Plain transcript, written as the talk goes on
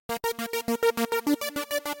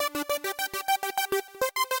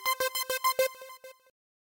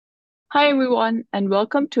Hi, everyone, and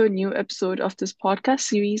welcome to a new episode of this podcast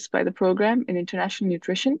series by the Program in International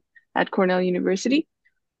Nutrition at Cornell University,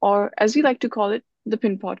 or as we like to call it, the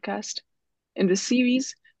PIN Podcast. In this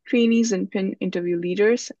series, trainees in PIN interview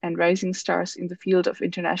leaders and rising stars in the field of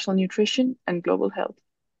international nutrition and global health.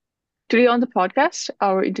 Today on the podcast,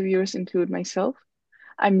 our interviewers include myself.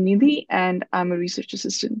 I'm Nidhi, and I'm a research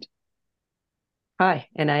assistant. Hi,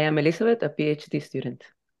 and I am Elizabeth, a PhD student.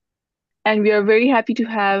 And we are very happy to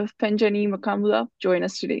have Penjani Mkambula join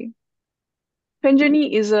us today.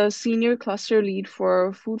 Penjani is a senior cluster lead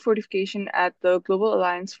for food fortification at the Global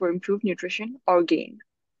Alliance for Improved Nutrition, or GAIN.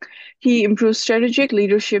 He improves strategic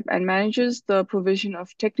leadership and manages the provision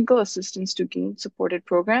of technical assistance to GAIN supported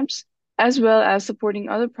programs, as well as supporting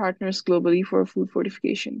other partners globally for food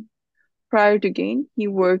fortification. Prior to GAIN, he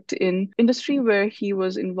worked in industry where he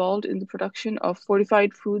was involved in the production of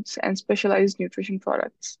fortified foods and specialized nutrition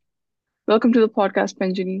products. Welcome to the podcast,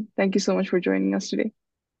 Penjani. Thank you so much for joining us today.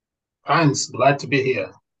 Thanks, glad to be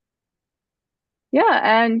here. Yeah,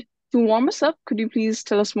 and to warm us up, could you please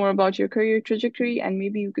tell us more about your career trajectory and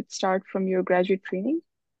maybe you could start from your graduate training?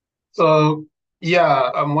 I'm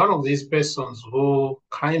one of these persons who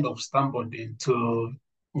kind of stumbled into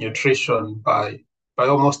nutrition by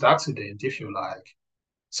almost accident, if you like.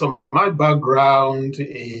 So my background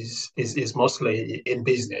is mostly in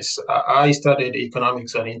business. I studied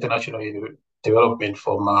economics and international development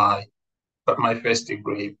for my first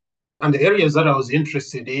degree. And the areas that I was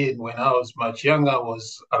interested in when I was much younger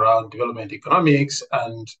was around development economics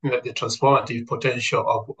and the transformative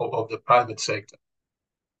potential of the private sector.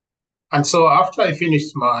 And so after I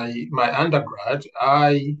finished my undergrad,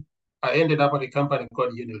 I ended up at a company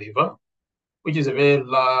called Unilever, which is a very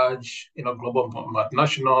large, global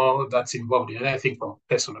multinational that's involved in anything from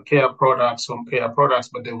personal care products, home care products,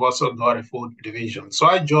 but they've also got a food division. So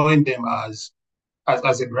I joined them as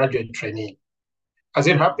a graduate trainee. As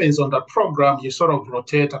it happens on that program, you sort of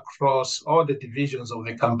rotate across all the divisions of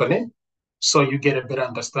the company. So you get a better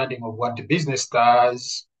understanding of what the business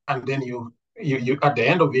does. And then you at the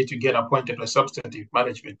end of it, you get appointed to a substantive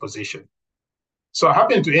management position. So I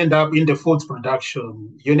happened to end up in the foods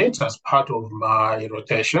production unit as part of my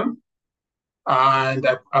rotation. And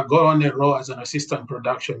I got on a role as an assistant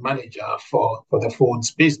production manager for the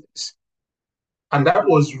foods business. And that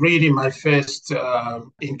was really my first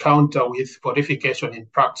encounter with fortification in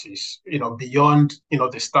practice, beyond,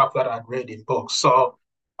 the stuff that I'd read in books. So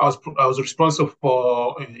I was responsible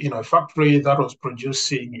for, a factory that was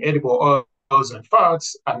producing edible oils and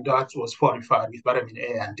fats, and that was fortified with vitamin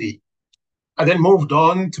A and D. I then moved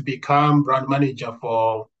on to become brand manager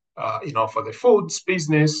for the foods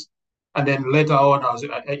business. And then later on,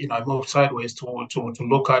 I moved sideways to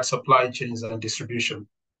look at supply chains and distribution.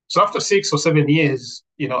 So after 6 or 7 years,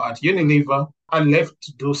 at Unilever, I left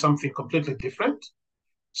to do something completely different.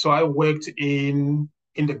 So I worked in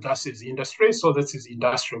the gases industry. So this is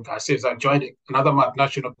industrial gases. I joined another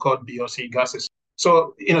multinational called BOC Gases.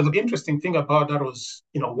 So, the interesting thing about that was,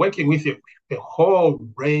 working with a whole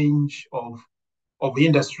range of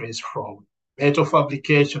industries from metal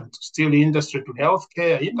fabrication to steel industry to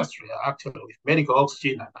healthcare industry, actually, with medical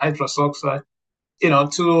oxygen and nitrous oxide,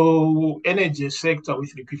 to energy sector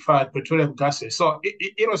with liquefied petroleum gases. So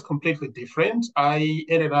it was completely different. I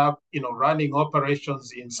ended up, running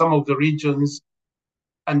operations in some of the regions,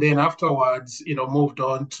 and then afterwards, moved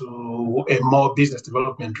on to a more business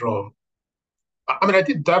development role. I mean, I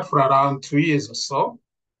did that for around 2 years or so.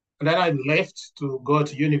 And then I left to go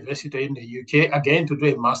to university in the UK again to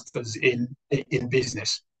do a master's in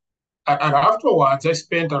business. And afterwards, I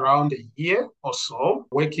spent around a year or so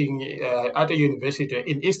working at a university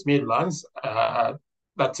in East Midlands.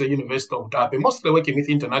 That's the University of Derby, mostly working with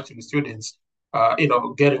international students,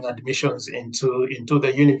 getting admissions into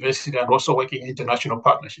the university and also working in international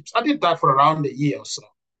partnerships. I did that for around a year or so.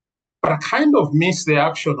 But I kind of missed the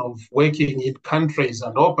action of working in countries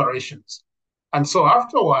and operations. And so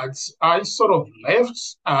afterwards, I sort of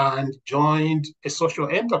left and joined a social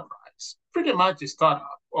enterprise, pretty much a startup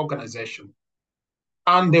organization.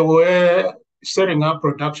 And they were setting up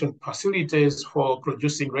production facilities for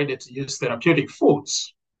producing ready-to-use therapeutic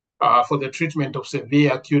foods for the treatment of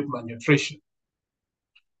severe acute malnutrition.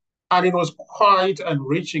 And it was quite an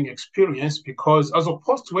enriching experience because as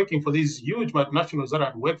opposed to working for these huge multinationals that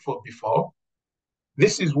I'd worked for before,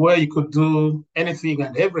 this is where you could do anything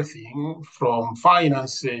and everything from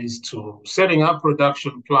finances to setting up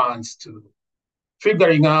production plants to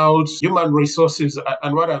figuring out human resources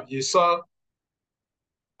and what have you. So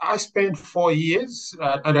I spent 4 years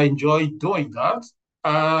and I enjoyed doing that.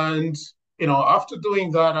 And after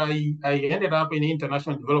doing that, I ended up in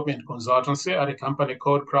international development consultancy at a company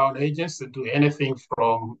called Crown Agents to do anything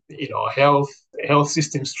from, health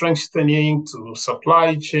system strengthening to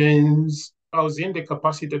supply chains. I was in the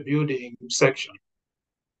capacity building section.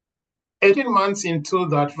 18 months into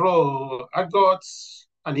that role, I got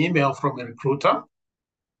an email from a recruiter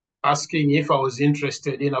asking if I was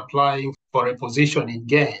interested in applying for a position in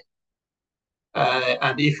GAIN,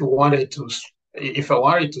 and if I wanted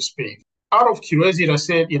to speak. Out of curiosity, I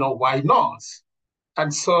said, why not?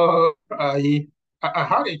 And so I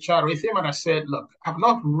had a chat with him and I said, look, I've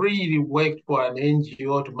not really worked for an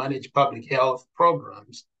NGO to manage public health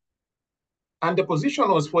programs. And the position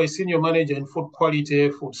was for a senior manager in food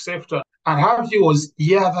quality, food safety. And her view was,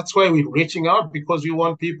 yeah, that's why we're reaching out, because we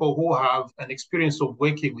want people who have an experience of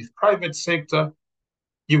working with private sector.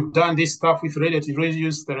 You've done this stuff with relatively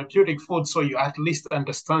reduced therapeutic food, so you at least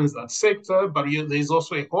understand that sector. But there's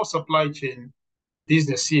also a whole supply chain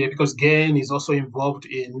business here, because GAIN is also involved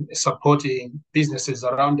in supporting businesses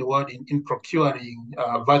around the world in procuring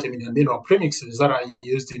vitamin and mineral premixes that are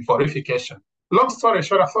used in fortification. Long story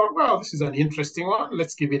short, I thought, well, this is an interesting one.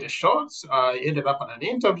 Let's give it a shot. I ended up on an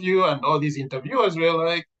interview, and all these interviewers were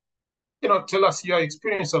like, tell us your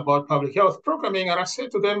experience about public health programming. And I said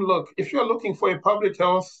to them, look, if you're looking for a public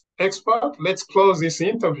health expert, let's close this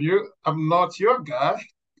interview. I'm not your guy.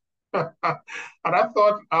 And I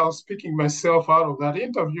thought I was speaking myself out of that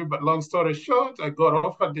interview, but long story short, I got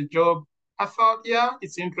offered the job. I thought, yeah,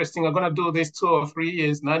 it's interesting. I'm going to do this 2 or 3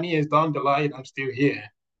 years, 9 years down the line, I'm still here.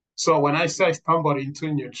 So when I say I stumbled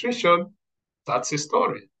into nutrition, that's a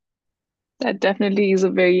story. That definitely is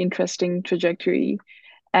a very interesting trajectory.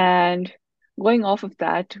 And going off of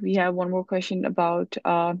that, we have one more question about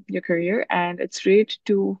your career, and it's related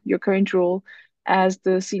to your current role as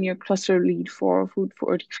the senior cluster lead for food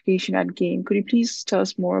fortification at GAIN. Could you please tell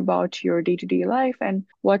us more about your day-to-day life and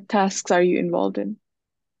what tasks are you involved in?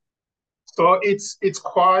 So it's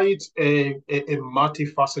quite a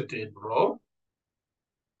multifaceted role.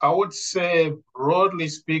 I would say, broadly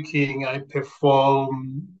speaking, I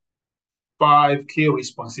perform 5 key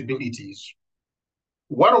responsibilities.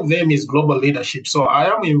 One of them is global leadership. So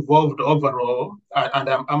I am involved overall, and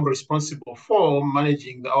I'm responsible for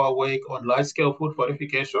managing our work on large-scale food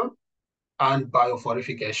fortification and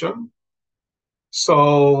biofortification.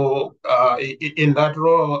 So in that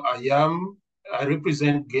role, I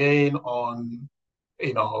represent GAIN on,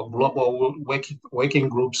 global working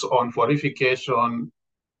groups on fortification,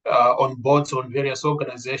 on boards on various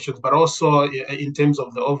organizations, but also in terms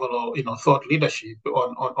of the overall, thought leadership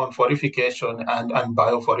on fortification and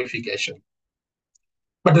biofortification.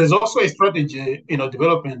 But there's also a strategy,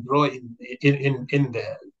 development role in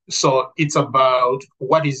there. So it's about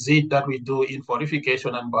what is it that we do in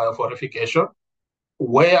fortification and biofortification.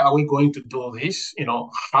 Where are we going to do this?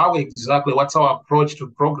 How exactly, what's our approach to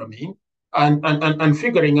programming? And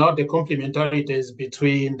figuring out the complementarities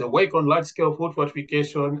between the work on large-scale food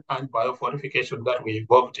fortification and biofortification that we're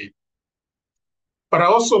involved in. But I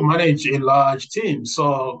also manage a large team.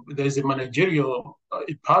 So there's a managerial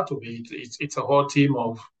part of it. It's a whole team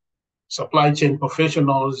of supply chain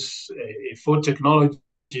professionals, food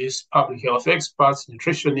technologists, public health experts,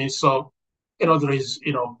 nutritionists. So, there is,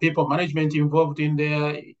 people management involved in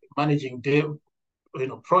there, managing their,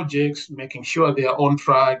 projects, making sure they are on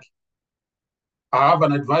track. I have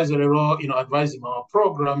an advisory role, advising our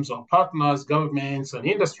programs, our partners, governments, and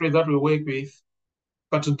industry that we work with.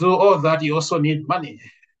 But to do all that, you also need money.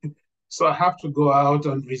 So I have to go out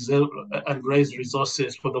and raise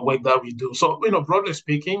resources for the work that we do. So, broadly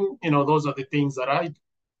speaking, those are the things that I do.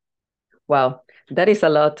 Wow, that is a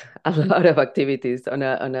lot of activities on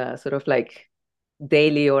a sort of like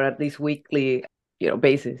daily or at least weekly,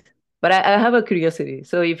 basis. But I have a curiosity.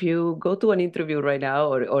 So if you go to an interview right now,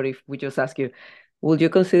 or if we just ask you, would you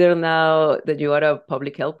consider now that you are a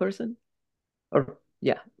public health person? Or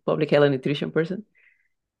yeah, public health and nutrition person?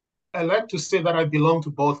 I like to say that I belong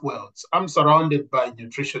to both worlds. I'm surrounded by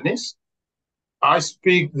nutritionists. I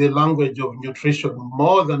speak the language of nutrition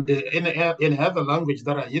more than any other language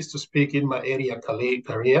that I used to speak in my area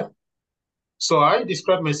career. So I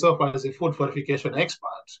describe myself as a food fortification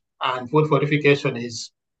expert, and food fortification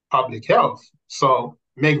is public health. So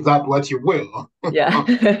make that what you will. Yeah.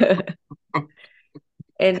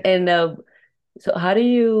 And so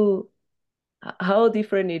how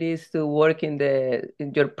different it is to work in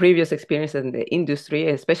your previous experience in the industry,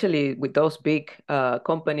 especially with those big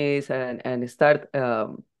companies and start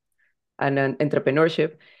and an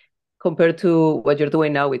entrepreneurship compared to what you're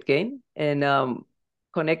doing now with GAIN. And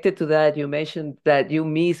connected to that, you mentioned that you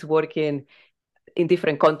miss working in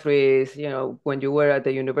different countries, you know, when you were at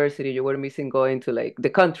the university, you were missing going to like the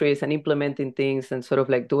countries and implementing things and sort of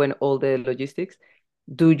like doing all the logistics.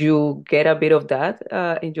 Do you get a bit of that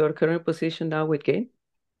in your current position now with Gain?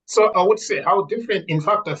 So I would say how different. In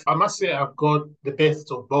fact, I must say I've got the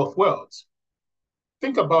best of both worlds.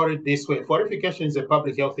 Think about it this way: fortification is a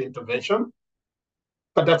public health intervention,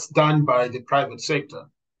 but that's done by the private sector.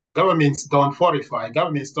 Governments don't fortify,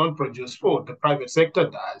 governments don't produce food, the private sector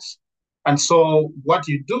does. And so what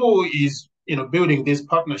you do is, building these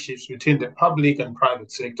partnerships between the public and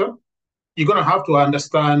private sector. You're going to have to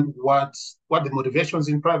understand what the motivations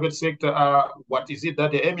in private sector are, what is it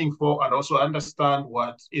that they're aiming for, and also understand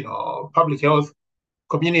what public health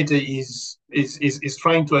community is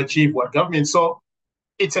trying to achieve, what government. So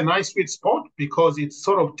it's a nice sweet spot because it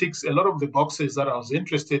sort of ticks a lot of the boxes that I was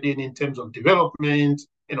interested in terms of development,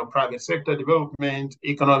 private sector development,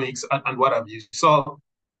 economics, and what have you. So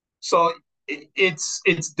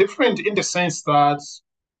it's different in the sense that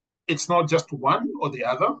it's not just one or the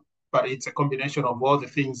other, but it's a combination of all the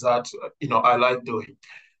things that I like doing.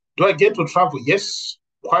 Do I get to travel? Yes,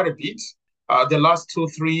 quite a bit. The last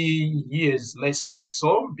 2-3 years less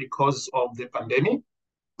so because of the pandemic.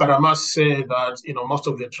 But I must say that, most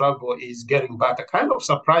of the travel is getting back. I kind of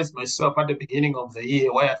surprised myself at the beginning of the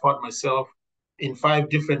year where I found myself in 5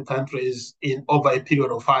 different countries in over a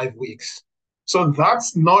period of 5 weeks. So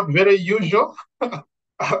that's not very usual,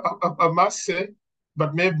 I must say.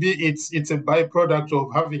 But maybe it's a byproduct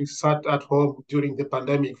of having sat at home during the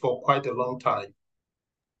pandemic for quite a long time.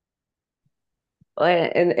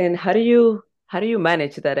 And how do you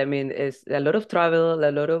manage that? I mean, it's a lot of travel, a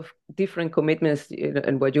lot of different commitments,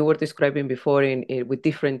 and what you were describing before with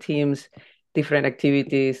different teams, different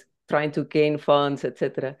activities, trying to gain funds,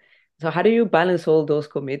 etc. So how do you balance all those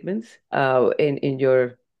commitments in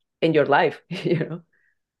your life, you know?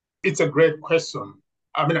 It's a great question.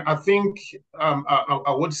 I mean, I think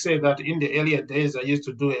I would say that in the earlier days, I used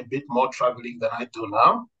to do a bit more traveling than I do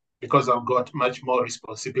now because I've got much more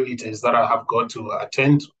responsibilities that I have got to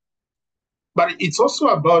attend to. But it's also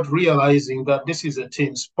about realizing that this is a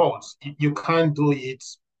team sport. You can't do it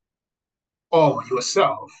all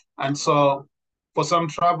yourself. And so for some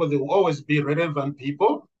travel, there will always be relevant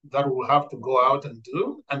people that will have to go out and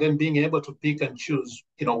do, and then being able to pick and choose,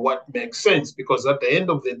 what makes sense. Because at the end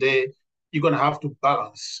of the day, you're going to have to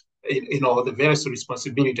balance, the various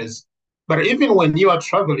responsibilities. But even when you are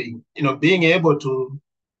traveling, being able to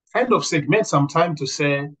kind of segment some time to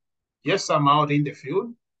say, yes, I'm out in the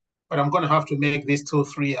field, but I'm going to have to make these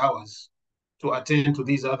 2-3 hours to attend to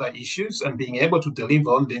these other issues and being able to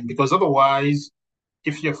deliver on them. Because otherwise,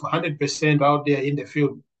 if you're 100% out there in the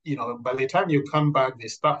field, by the time you come back,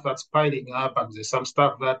 there's stuff that's piling up and there's some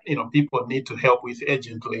stuff that, people need to help with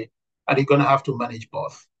urgently. And you're going to have to manage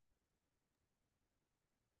both.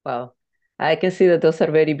 Wow. I can see that those are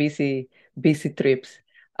very busy trips.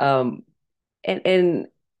 Um, and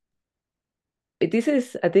this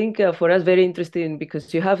is, I think, for us very interesting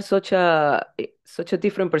because you have such a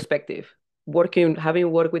different perspective,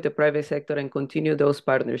 having worked with the private sector and continue those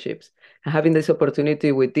partnerships, and having this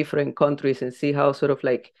opportunity with different countries and see how sort of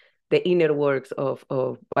like the inner works of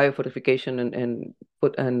biofortification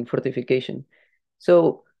and fortification.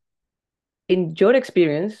 So, in your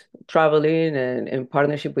experience traveling and in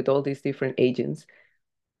partnership with all these different agents,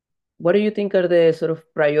 what do you think are the sort of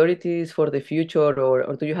priorities for the future,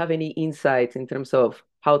 or do you have any insights in terms of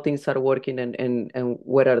how things are working and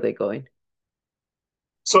where are they going?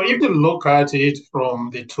 So if you look at it from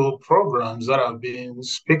the two programs that I've been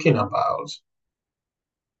speaking about,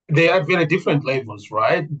 they are very different levels,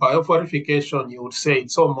 right? Biofortification, you would say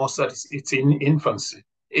it's almost that it's in infancy.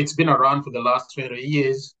 It's been around for the last 20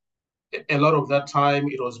 years. A lot of that time,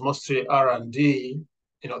 it was mostly R&D.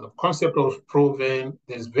 The concept of proven,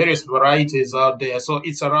 there's various varieties out there. So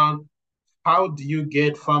it's around how do you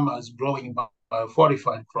get farmers growing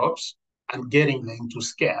biofortified crops and getting them to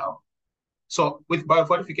scale. So with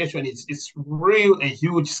biofortification, it's really a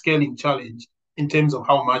huge scaling challenge in terms of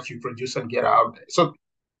how much you produce and get out there. So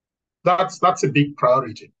that's a big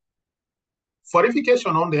priority.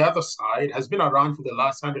 Fortification, on the other side, has been around for the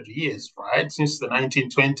last 100 years, right? Since the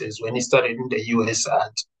 1920s when it started in the US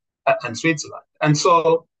and Switzerland. And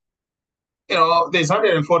so, there's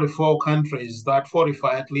 144 countries that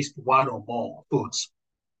fortify at least one or more foods.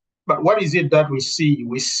 But what is it that we see?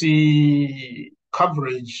 We see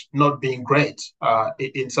coverage not being great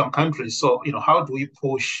in some countries. So, how do we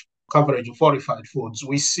push coverage of fortified foods?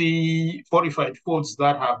 We see fortified foods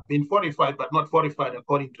that have been fortified but not fortified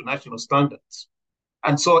according to national standards.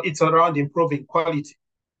 And so it's around improving quality.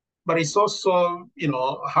 but it's also,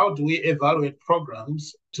 how do we evaluate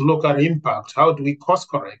programs to look at impact? How do we course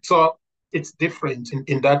correct? So it's different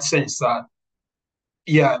in that sense that,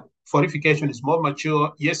 yeah, fortification is more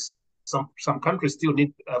mature. Yes, some countries still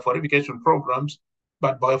need fortification programs,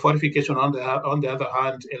 but biofortification, on the other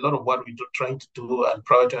hand, a lot of what we're trying to do and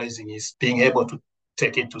prioritizing is being able to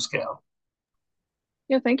take it to scale.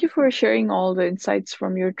 Yeah, thank you for sharing all the insights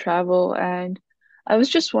from your travel. And I was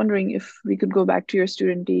just wondering if we could go back to your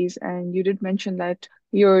student days. And you did mention that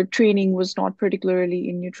your training was not particularly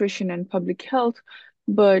in nutrition and public health,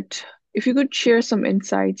 but if you could share some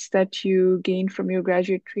insights that you gained from your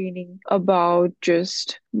graduate training about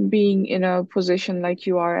just being in a position like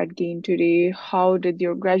you are at Gain today, how did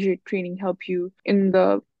your graduate training help you in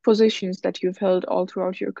the positions that you've held all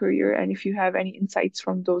throughout your career? And if you have any insights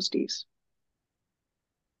from those days.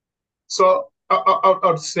 So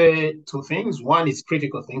I'd say two things. One is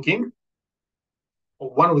critical thinking.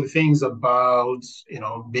 One of the things about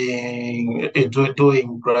being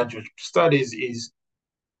doing graduate studies is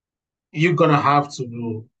you're gonna have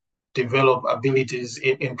to develop abilities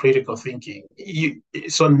in critical thinking.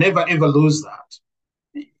 So never ever lose that.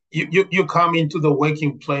 You come into the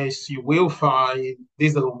working place, you will find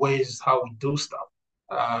these are the ways how we do stuff,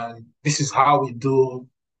 and this is how we do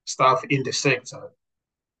stuff in the sector.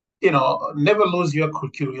 Never lose your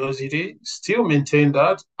curiosity. Still maintain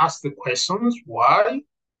that. Ask the questions why,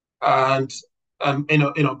 and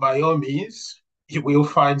by all means, you will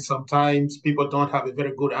find sometimes people don't have a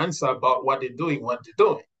very good answer about what they're doing, what they're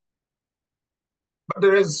doing. But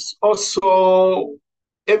there is also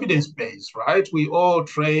evidence-based, right? We all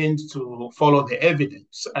trained to follow the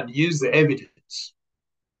evidence and use the evidence.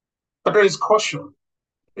 But there is caution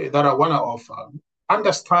that I want to offer.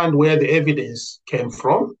 Understand where the evidence came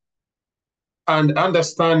from and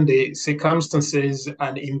understand the circumstances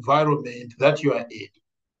and environment that you are in.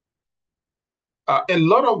 A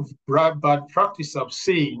lot of bad practice I've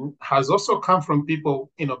seen has also come from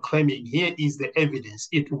people, claiming here is the evidence.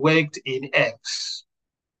 It worked in X.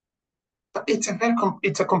 But it's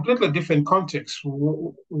a completely different context.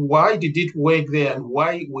 Why did it work there, and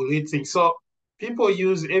why will it think? So people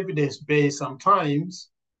use evidence based sometimes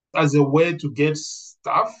as a way to get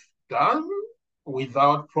stuff done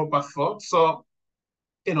without proper thought. So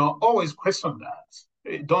always question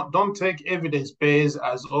that. Don't take evidence based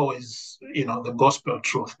as always, the gospel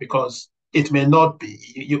truth, because it may not be.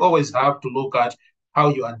 You always have to look at how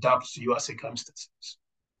you adapt to your circumstances.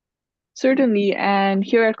 Certainly, and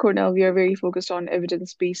here at Cornell, we are very focused on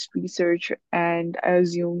evidence-based research, and I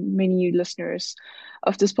assume many listeners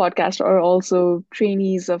of this podcast are also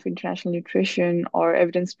trainees of international nutrition or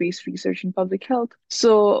evidence-based research in public health.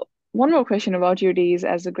 So, one more question about your days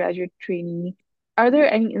as a graduate trainee. Are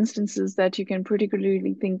there any instances that you can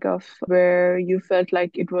particularly think of where you felt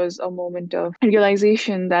like it was a moment of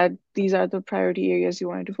realization that these are the priority areas you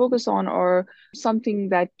wanted to focus on, or something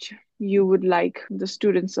that you would like the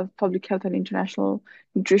students of public health and international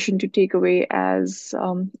nutrition to take away as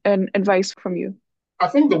an advice from you? I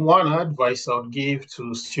think the one advice I would give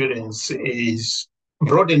to students is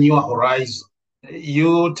broaden your horizon.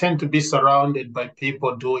 You tend to be surrounded by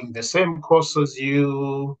people doing the same course as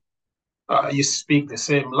you. You speak the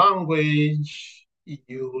same language.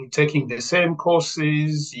 You taking the same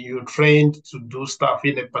courses. You trained to do stuff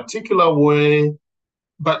in a particular way,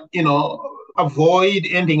 but avoid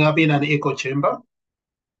ending up in an echo chamber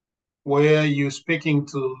where you're speaking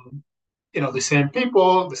to the same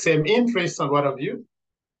people, the same interests, and what have you.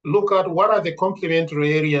 Look at what are the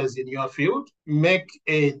complementary areas in your field. Make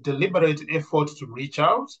a deliberate effort to reach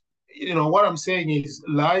out. What I'm saying is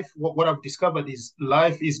life, what I've discovered is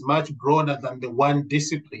life is much broader than the one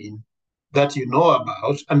discipline that you know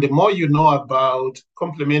about. And the more you know about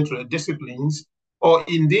complementary disciplines, or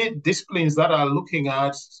indeed disciplines that are looking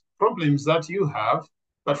at problems that you have,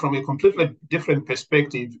 but from a completely different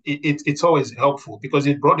perspective, it's always helpful because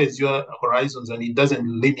it broadens your horizons and it doesn't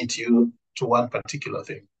limit you to one particular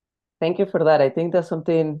thing. Thank you for that. I think that's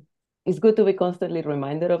something, it's good to be constantly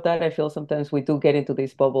reminded of that. I feel sometimes we do get into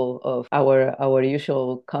this bubble of our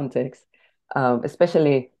usual context,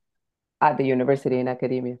 especially at the university in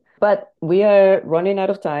academia. But we are running out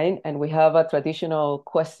of time, and we have a traditional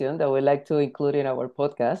question that we like to include in our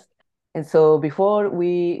podcast. And so before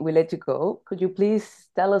we let you go, could you please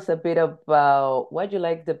tell us a bit about what you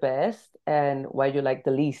like the best and what you like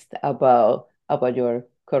the least about your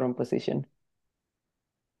current position?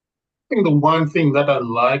 I think the one thing that I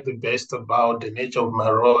like the best about the nature of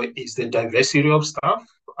my role is the diversity of stuff.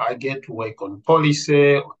 I get to work on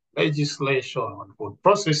policy, on legislation, on food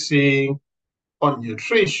processing, on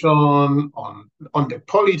nutrition, on the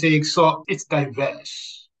politics. So it's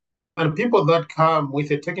diverse. And people that come with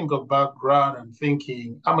a technical background and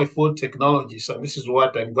thinking, I'm a food technologist and this is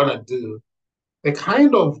what I'm going to do, they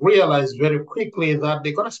kind of realize very quickly that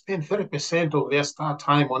they're going to spend 30% of their start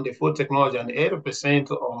time on the food technology and 80%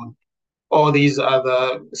 on all these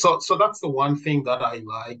other. So that's the one thing that I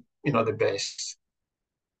like, the best.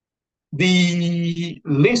 The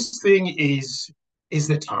least thing is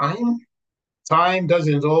the time. Time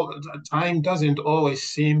doesn't always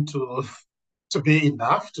seem to be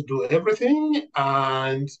enough to do everything.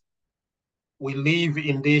 And we live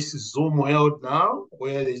in this Zoom world now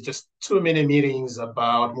where there's just too many meetings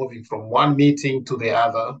about moving from one meeting to the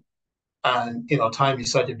other. And, time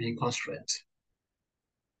is such a big constraint.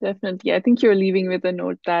 Definitely. I think you're leaving with a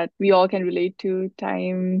note that we all can relate to.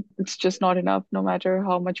 Time, it's just not enough, no matter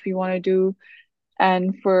how much we want to do.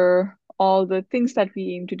 And for all the things that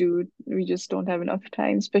we aim to do, we just don't have enough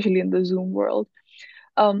time, especially in the Zoom world.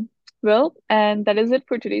 Um, well, and that is it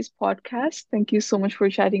for today's podcast. Thank you so much for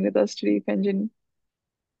chatting with us today, Penjan.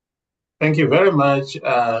 Thank you very much.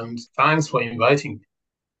 And thanks for inviting me.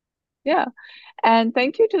 Yeah. And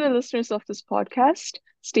thank you to the listeners of this podcast.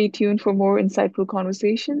 Stay tuned for more insightful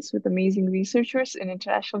conversations with amazing researchers in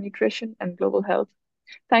international nutrition and global health.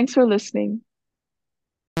 Thanks for listening.